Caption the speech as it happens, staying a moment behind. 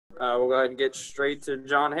We'll go ahead and get straight to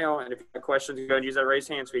John Hale. And if you have questions, go ahead and use that raise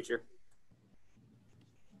hands feature.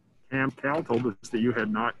 Cam, Cal told us that you had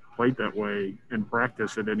not played that way in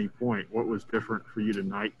practice at any point. What was different for you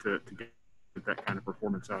tonight to get that kind of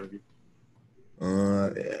performance out of you?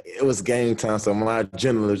 It was game time, so my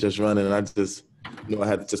adrenaline was just running, and I just knew I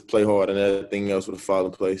had to just play hard, and everything else would fall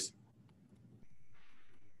in place.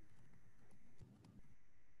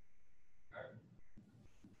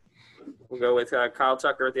 We'll go with Kyle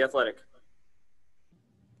Tucker at The Athletic.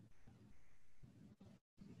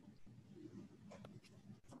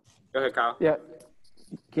 Go ahead, Kyle. Yeah.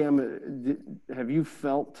 Cam, have you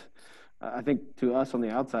felt I think to us on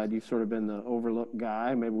the outside, you've sort of been the overlooked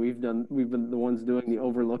guy. Maybe we've been the ones doing the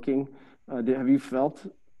overlooking. Have you felt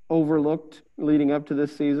overlooked leading up to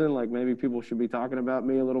this season? Like maybe people should be talking about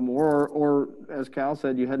me a little more, or as Cal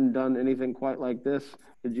said, you hadn't done anything quite like this.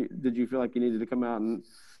 Did you feel like you needed to come out and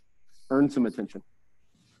earn some attention?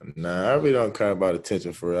 Nah, I really don't care about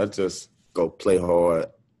attention for it. I just go play hard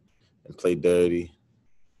and play dirty.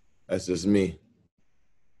 That's just me.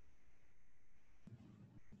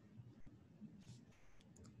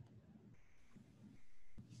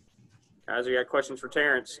 Guys, we got questions for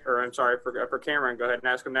Terrence, or I'm sorry, for Cameron. Go ahead and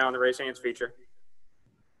ask him now in the raise hands feature.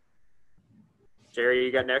 Jerry,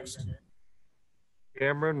 you got next.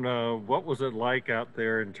 Cameron, what was it like out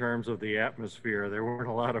there in terms of the atmosphere? There weren't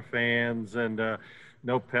a lot of fans and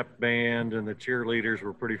no pep band, and the cheerleaders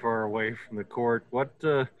were pretty far away from the court. What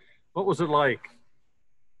was it like?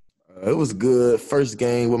 It was good. First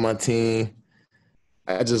game with my team.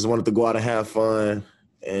 I just wanted to go out and have fun,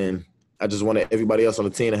 and I just wanted everybody else on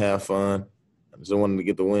the team to have fun. I just wanted to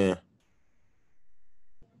get the win.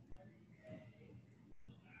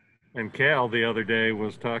 And Cal the other day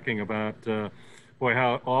was talking about, boy,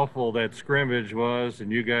 how awful that scrimmage was, and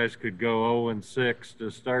you guys could go 0-6 to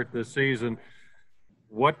start the season.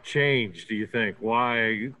 What changed, do you think?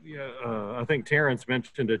 Why? I think Terrence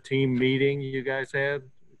mentioned a team meeting you guys had.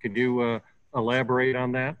 Could you elaborate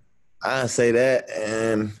on that? I say that,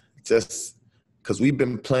 and just because we've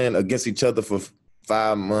been playing against each other for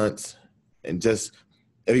 5 months, and just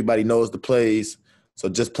everybody knows the plays. So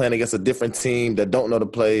just playing against a different team that don't know the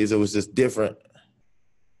plays, it was just different.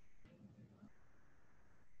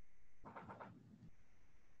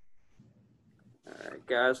 All right,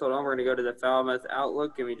 guys, hold on. We're going to go to the Falmouth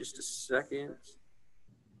Outlook. Give me just a second.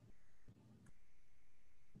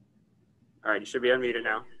 All right, you should be unmuted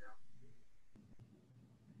now.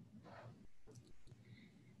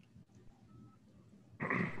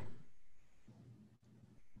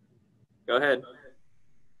 Go ahead.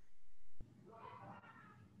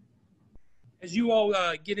 As you all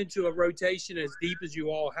get into a rotation as deep as you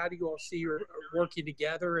all, how do you all see your working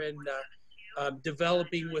together and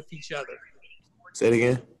developing with each other? Say it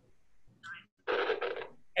again.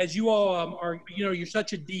 As you all are, you're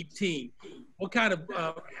such a deep team. What kind of,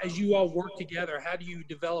 as you all work together, how do you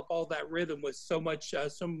develop all that rhythm with so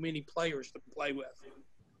many players to play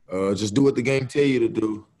with? Just do what the game tell you to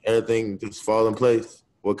do. Everything just fall in place.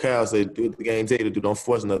 What Kyle said, do what the game tell you to do. Don't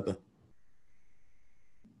force nothing.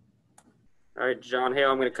 All right, John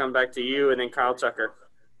Hale, I'm going to come back to you, and then Kyle Tucker.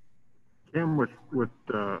 Cam, with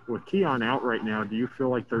Keon out right now, do you feel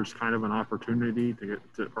like there's kind of an opportunity to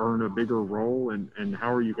earn a bigger role? And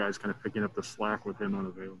how are you guys kind of picking up the slack with him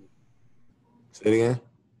unavailable? Say it again.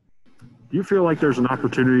 Do you feel like there's an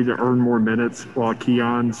opportunity to earn more minutes while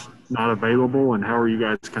Keon's not available? And how are you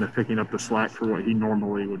guys kind of picking up the slack for what he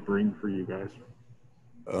normally would bring for you guys?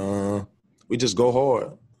 We just go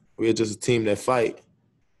hard. We're just a team that fight.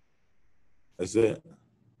 That's it.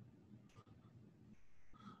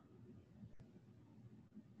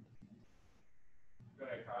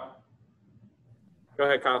 Go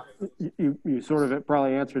ahead, Kyle. You sort of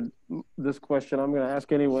probably answered this question. I'm going to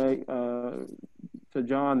ask anyway to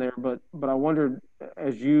John there, but I wondered,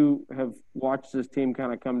 as you have watched this team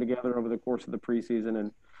kind of come together over the course of the preseason,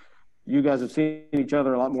 and you guys have seen each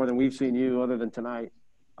other a lot more than we've seen you other than tonight,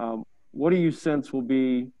 what do you sense will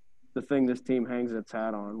be the thing this team hangs its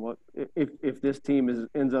hat on? What if this team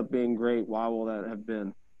ends up being great, why will that have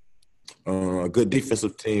been? A good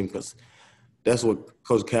defensive team, because that's what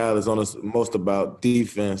Coach Cal is on us most about,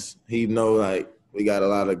 defense. He know, like, we got a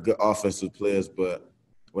lot of good offensive players, but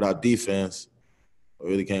without defense, we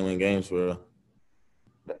really can't win games for real.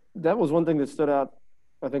 That was one thing that stood out,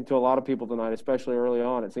 I think, to a lot of people tonight, especially early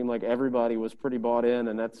on. It seemed like everybody was pretty bought in,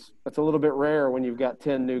 and that's a little bit rare when you've got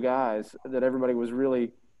 10 new guys, that everybody was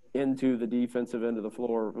really into the defensive end of the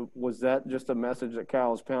floor. Was that just a message that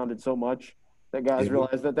Cal has pounded so much that guys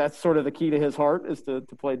realize that that's sort of the key to his heart, is to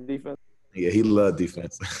play defense? Yeah, he loved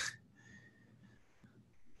defense.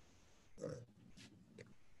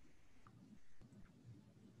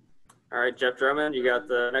 All right, Jeff Drummond, you got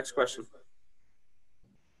the next question.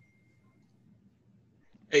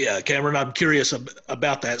 Hey, Cameron, I'm curious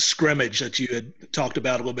about that scrimmage that you had talked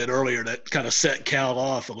about a little bit earlier that kind of set Cal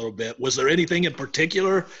off a little bit. Was there anything in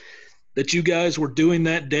particular that you guys were doing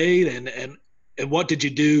that day, and what did you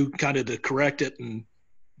do kind of to correct it and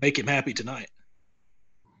make him happy tonight?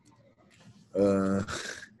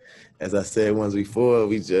 As I said once before,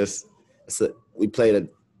 we played a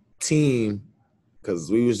team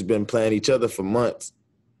because we just been playing each other for months,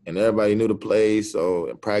 and everybody knew the plays. So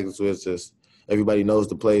in practice, was just everybody knows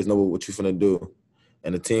the plays, know what you're finna do.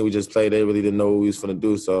 And the team we just played, they really didn't know what we was finna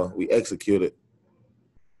do, so we executed.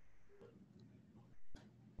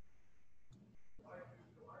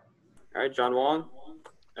 All right, John Wallen,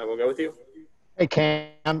 we'll go with you. Hey,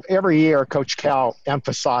 Cam, every year Coach Cal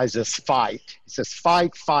emphasizes fight. He says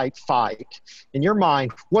fight, fight, fight. In your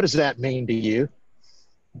mind, what does that mean to you?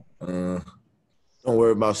 Don't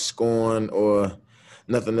worry about scoring or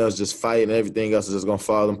nothing else. Just fight, and everything else is just going to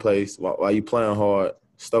fall in place. While you playing hard,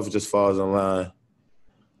 stuff just falls in line.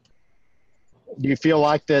 Do you feel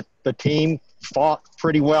like that the team fought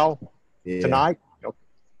pretty well tonight?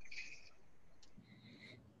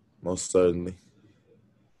 Most certainly.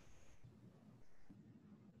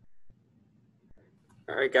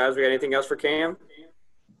 All right, guys, we got anything else for Cam?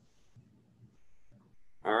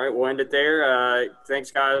 All right, we'll end it there.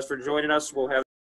 Thanks, guys, for joining us. We'll have